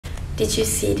Did you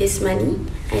see this money?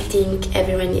 I think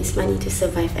everyone needs money to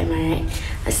survive, am I right?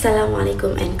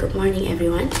 Assalamualaikum and good morning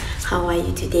everyone. How are you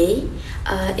today?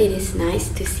 It is nice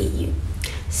to see you.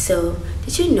 So,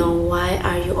 did you know why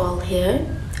are you all here?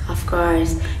 Of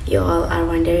course, you all are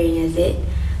wondering, is it?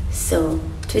 So,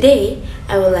 today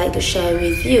I would like to share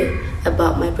with you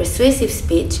about my persuasive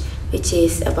speech, which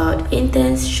is about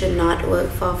interns should not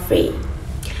work for free.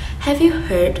 Have you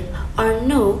heard or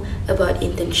know about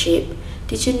internship?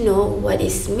 Did you know what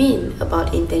is mean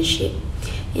about internship?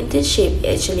 Internship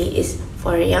actually is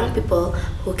for young people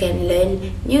who can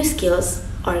learn new skills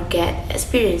or get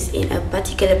experience in a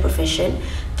particular profession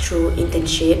through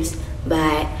internships,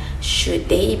 but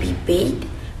should they be paid?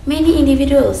 Many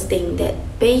individuals think that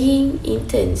paying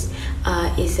interns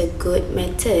is a good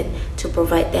method to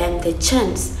provide them the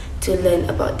chance to learn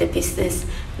about the business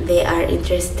they are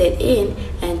interested in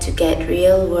and to get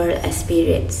real-world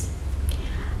experience.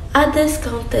 Others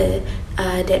counter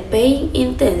that paying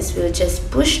interns will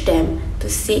just push them to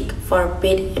seek for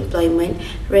paid employment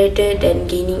rather than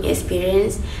gaining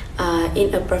experience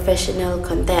in a professional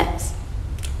context.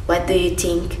 What do you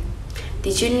think?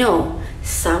 Did you know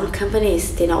some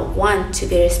companies do not want to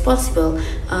be responsible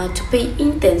to pay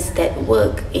interns that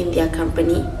work in their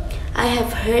company? I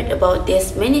have heard about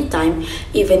this many times,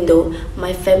 even though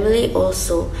my family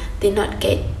also did not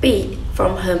get paid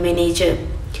from her manager.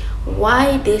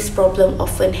 Why this problem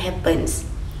often happens?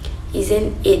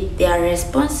 Isn't it their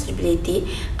responsibility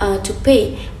to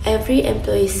pay every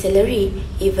employee's salary,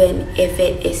 even if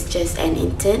it is just an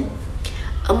intern?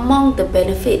 Among the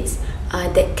benefits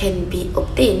that can be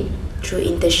obtained through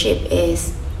internship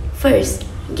is, first,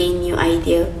 gain new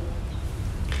idea.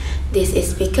 This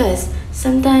is because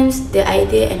sometimes the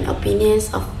idea and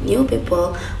opinions of new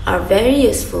people are very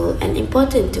useful and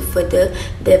important to further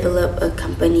develop a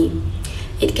company.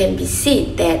 It can be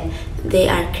said that they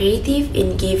are creative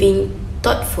in giving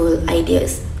thoughtful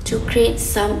ideas to create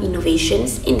some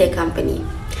innovations in the company.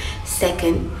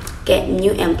 Second, get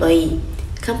new employee.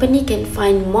 Company can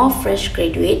find more fresh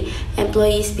graduate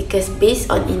employees because based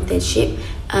on internship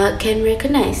can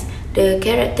recognize the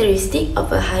characteristic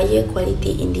of a higher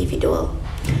quality individual.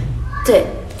 Third,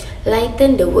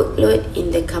 lighten the workload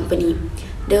in the company.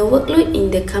 The workload in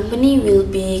the company will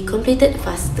be completed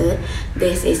faster.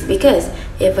 This is because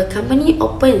if a company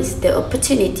opens the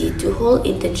opportunity to hold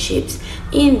internships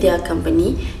in their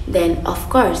company, then of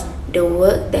course the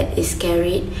work that is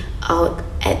carried out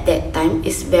at that time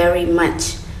is very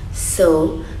much.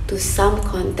 So, to some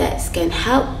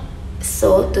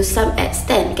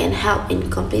extent can help in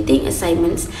completing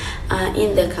assignments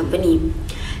in the company.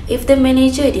 If the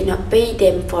manager did not pay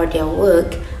them for their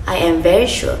work, I am very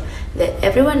sure that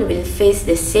everyone will face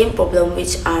the same problem,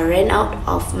 which are ran out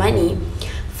of money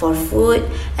for food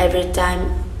every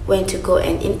time when to go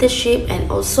an internship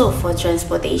and also for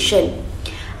transportation.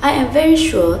 I am very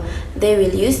sure they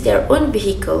will use their own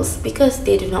vehicles because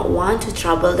they do not want to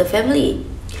trouble the family.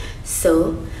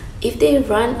 So, if they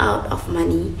run out of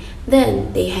money,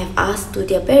 then they have asked to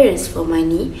their parents for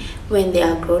money when they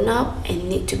are grown up and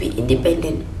need to be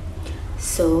independent.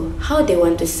 So, how they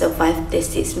want to survive the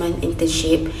 6-month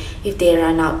internship if they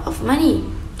run out of money?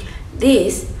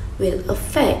 This will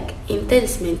affect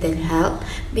interns' mental health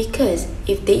because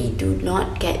if they do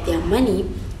not get their money,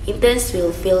 interns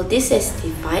will feel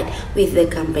dissatisfied with the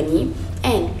company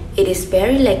and it is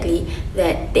very likely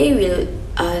that they will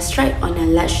strike on a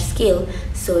large scale,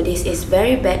 so this is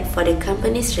very bad for the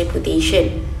company's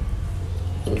reputation.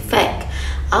 In fact,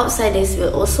 outsiders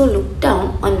will also look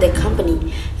down on the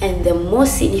company, and the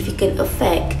most significant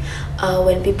effect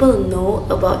when people know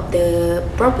about the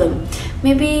problem,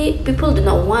 maybe people do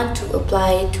not want to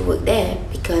apply to work there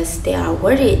because they are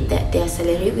worried that their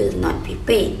salary will not be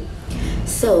paid.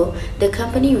 So, the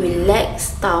company will lack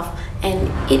staff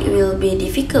and it will be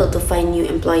difficult to find new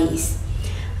employees.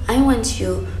 I want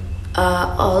you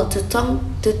all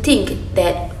to think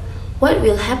that what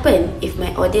will happen if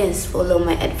my audience follow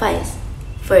my advice.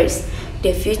 First,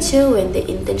 the future when the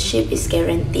internship is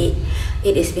guaranteed.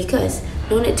 It is because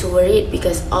no need to worry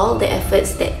because all the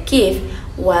efforts that give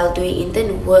while doing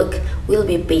intern work will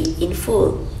be paid in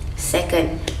full.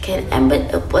 Second, can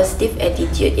embed a positive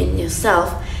attitude in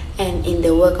yourself and in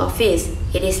the work office.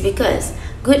 It is because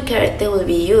good character will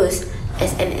be used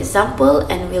as an example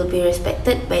and will be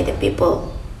respected by the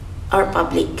people or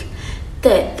public.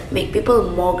 Third, make people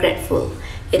more grateful.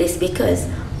 It is because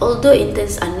although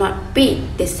interns are not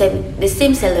paid the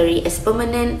same salary as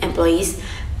permanent employees,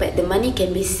 but the money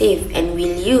can be saved and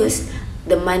will use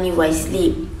the money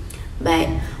wisely. But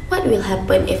what will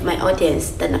happen if my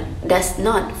audience does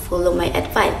not follow my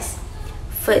advice?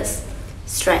 First,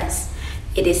 stress.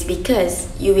 It is because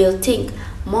you will think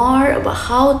more about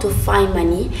how to find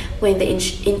money when the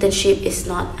internship is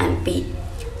not unpaid.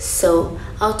 So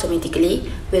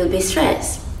automatically will be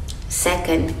stressed.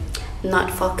 Second,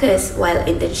 not focus while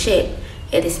internship.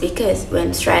 It is because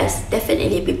when stressed,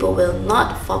 definitely people will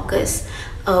not focus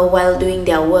while doing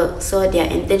their work, so their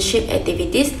internship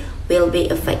activities will be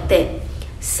affected.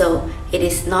 So it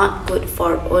is not good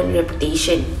for own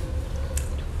reputation.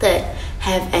 Third,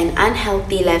 have an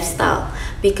unhealthy lifestyle,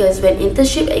 because when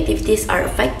internship activities are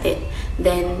affected,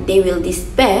 then they will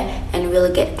despair and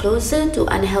will get closer to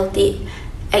unhealthy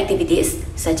activities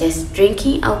such as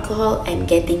drinking alcohol and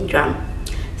getting drunk.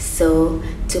 So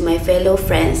to my fellow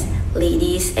friends,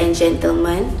 ladies and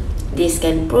gentlemen, this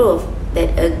can prove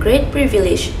that a great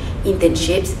privilege,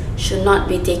 internships, should not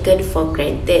be taken for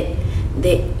granted.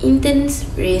 The interns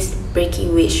risk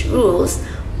breaking wage rules,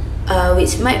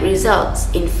 which might result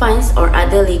in fines or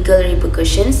other legal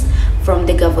repercussions from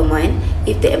the government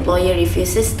if the employer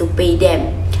refuses to pay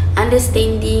them.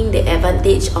 Understanding the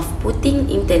advantage of putting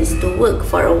interns to work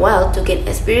for a while to get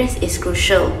experience is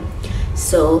crucial.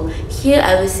 So here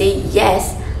I will say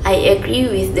yes, I agree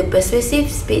with the persuasive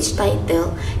speech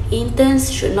title,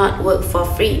 interns should not work for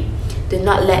free. Do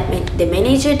not let the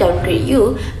manager downgrade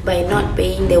you by not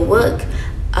paying the work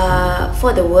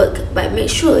for the work, but make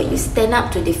sure you stand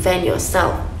up to defend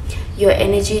yourself. Your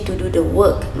energy to do the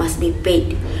work must be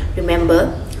paid.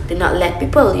 Remember, do not let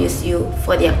people use you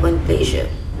for their own pleasure.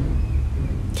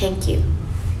 Thank you.